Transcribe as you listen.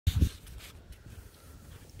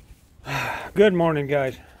Good morning,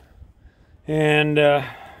 guys. And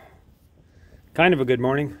kind of a good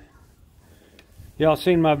morning. Y'all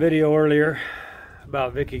seen my video earlier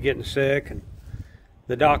about Vickie getting sick and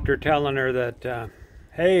the doctor telling her that,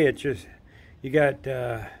 hey, it's just, you got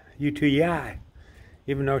UTI,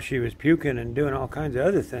 even though she was puking and doing all kinds of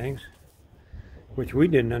other things, which we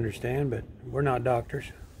didn't understand, but we're not doctors.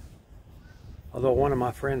 Although one of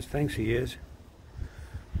my friends thinks he is.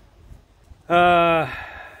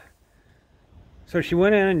 So she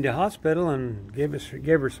went in the hospital and gave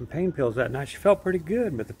her some pain pills that night. She felt pretty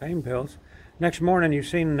good with the pain pills. Next morning, you've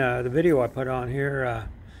seen the video I put on here.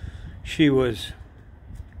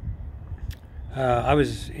 I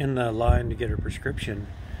was in the line to get her prescription,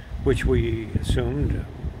 which we assumed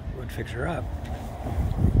would fix her up.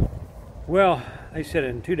 Well, they said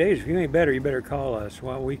in 2 days, if you ain't better, you better call us.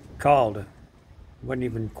 Well, we called. Wasn't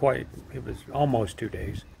even quite, it was almost 2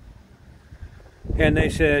 days. And they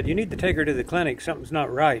said, you need to take her to the clinic. Something's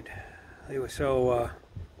not right. So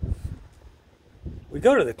we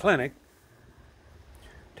go to the clinic,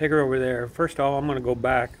 take her over there. First of all, I'm going to go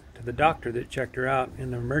back to the doctor that checked her out in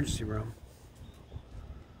the emergency room.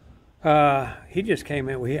 He just came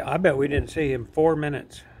in. I bet we didn't see him 4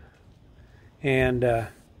 minutes. And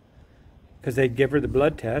because they'd give her the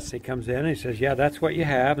blood test, he comes in and he says, yeah, that's what you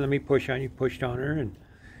have. Let me push on you. Pushed on her, and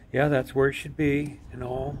yeah, that's where it should be, and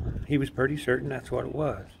all. He was pretty certain that's what it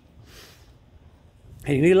was.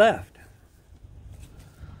 And he left.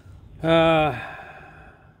 Not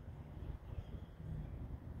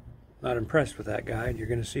impressed with that guy, and you're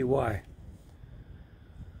going to see why.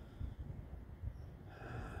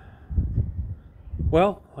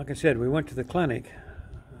 Well, like I said, we went to the clinic.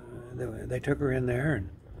 They took her in there, and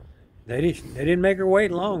they didn't make her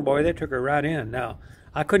wait long, boy. They took her right in. Now,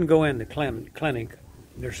 I couldn't go in the clinic.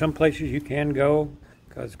 There's some places you can go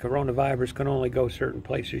because coronavirus can only go certain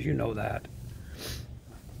places. You know that.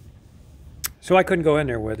 So I couldn't go in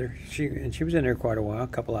there with her. She was in there quite a while, a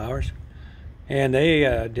couple hours. And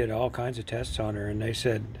they did all kinds of tests on her. And they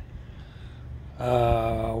said,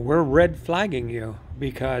 we're red flagging you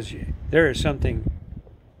because there is something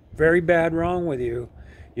very bad wrong with you.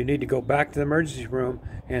 You need to go back to the emergency room,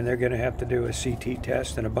 and they're going to have to do a CT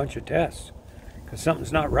test and a bunch of tests because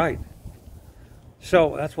something's not right.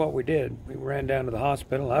 So that's what we did. We ran down to the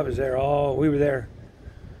hospital. I was there we were there.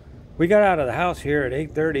 We got out of the house here at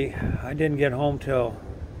 8:30. I didn't get home till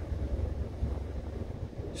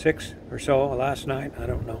 6 or so last night. I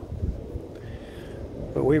don't know.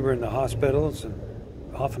 But we were in the hospitals and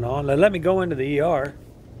off and on. They let me go into the ER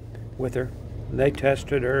with her. They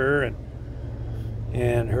tested her,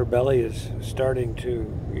 and her belly is starting to,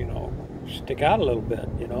 stick out a little bit,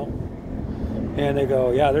 And they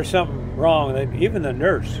go, yeah, there's something wrong. Even the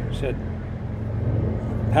nurse said,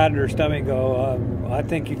 patted her stomach, I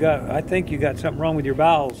think you got something wrong with your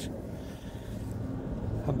bowels.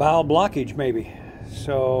 A bowel blockage, maybe.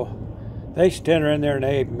 So they sent her in there,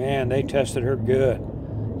 and they tested her good.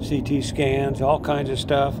 CT scans, all kinds of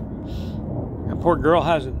stuff. The poor girl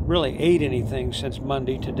hasn't really ate anything since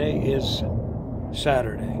Monday. Today is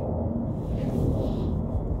Saturday.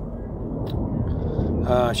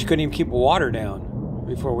 She couldn't even keep water down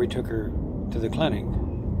before we took her to the clinic.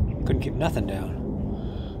 Couldn't keep nothing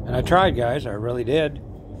down. And I tried, guys. I really did.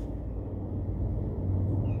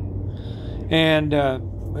 And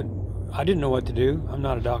but I didn't know what to do. I'm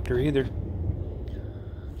not a doctor either.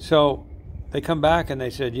 So they come back and they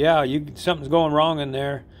said, yeah, something's going wrong in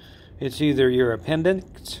there. It's either your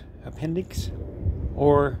appendix,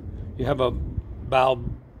 or you have a bowel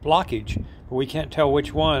blockage. But we can't tell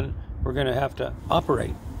which one. We're going to have to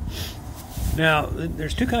operate. Now,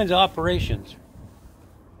 there's two kinds of operations.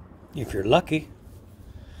 If you're lucky,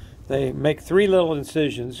 they make 3 little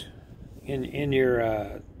incisions in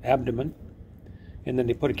your abdomen, and then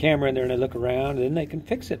they put a camera in there and they look around, and then they can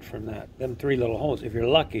fix it from them 3 little holes, if you're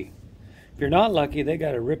lucky. If you're not lucky, they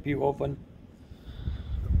got to rip you open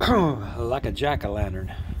like a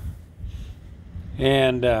jack-o'-lantern.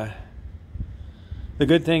 And the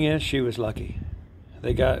good thing is she was lucky.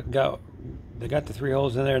 They got the 3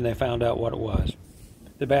 holes in there, and they found out what it was.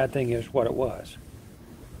 The bad thing is what it was.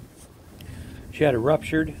 She had a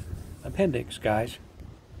ruptured appendix, guys.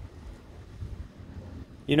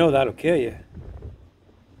 You know that'll kill you.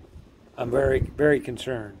 I'm very, very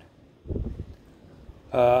concerned.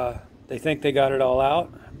 They think they got it all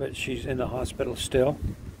out, but she's in the hospital still.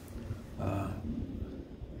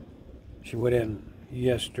 She went in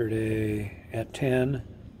yesterday at 10.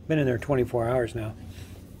 Been in there 24 hours now.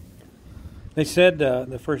 They said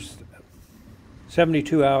the first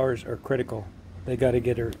 72 hours are critical they got to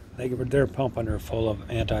get her. They're pumping her full of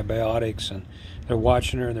antibiotics, and they're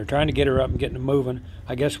watching her, and they're trying to get her up and getting her moving.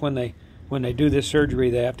 I guess when they do this surgery,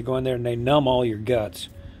 they have to go in there and they numb all your guts,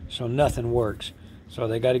 so nothing works. So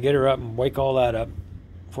they got to get her up and wake all that up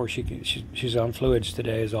before she's on fluids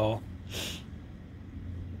today is all.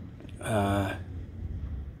 I'm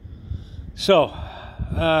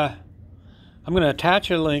going to attach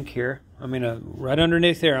a link here. I mean, right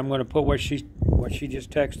underneath there, I'm going to put what she just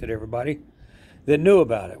texted everybody that knew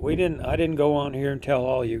about it. I didn't go on here and tell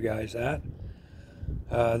all you guys that.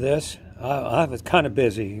 I was kind of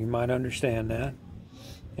busy. You might understand that,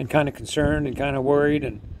 and kind of concerned and kind of worried.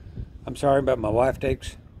 And I'm sorry, but my wife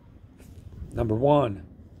takes number 1,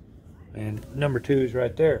 and number 2 is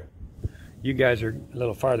right there. You guys are a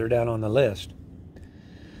little farther down on the list.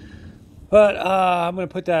 But I'm going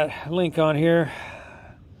to put that link on here.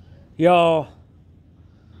 Y'all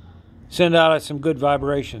send out some good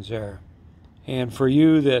vibrations there. And for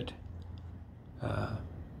you that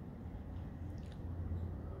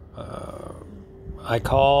I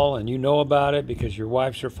call and you know about it because your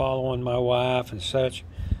wives are following my wife and such,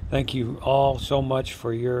 thank you all so much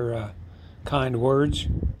for your kind words.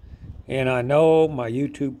 And I know my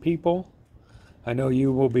YouTube people, I know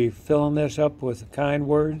you will be filling this up with kind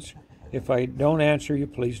words. If I don't answer you,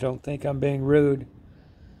 please don't think I'm being rude.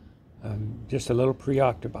 I'm just a little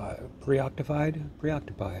preoccupied.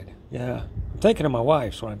 Yeah. I'm thinking of my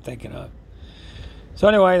wife's what I'm thinking of. So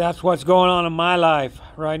anyway, that's what's going on in my life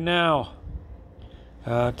right now.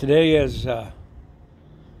 Today is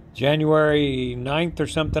January 9th or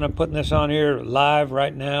something. I'm putting this on here live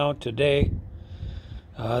right now today.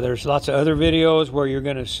 There's lots of other videos where you're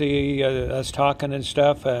going to see us talking and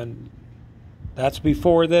stuff, and that's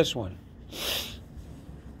before this one.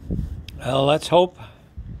 Well, let's hope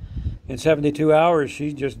in 72 hours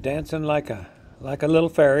she's just dancing like a little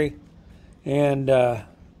fairy, and out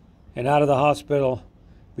of the hospital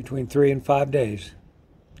between 3 and 5 days.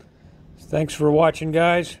 Thanks for watching,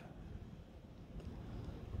 guys.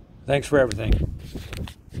 Thanks for everything.